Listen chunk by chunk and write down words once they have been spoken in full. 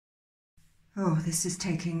Oh, this is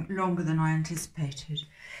taking longer than I anticipated.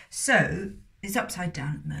 So it's upside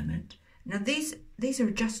down at the moment. Now these are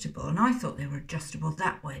adjustable, and I thought they were adjustable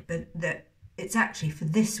that way, but it's actually for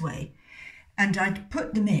this way. And I'd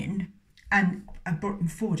put them in and I brought them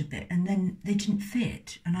forward a bit, and then they didn't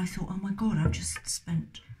fit. And I thought, oh my God, I've just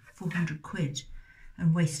spent 400 quid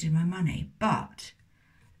and wasted my money. But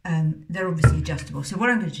they're obviously adjustable. So what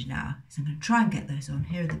I'm going to do now is I'm going to try and get those on.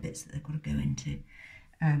 Here are the bits that they've got to go into.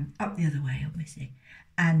 Up the other way, obviously.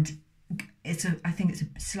 And I think it's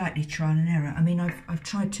a slightly trial and error. I mean, I've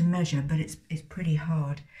tried to measure, but it's pretty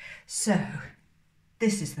hard. So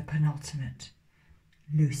this is the penultimate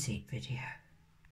Lucy video.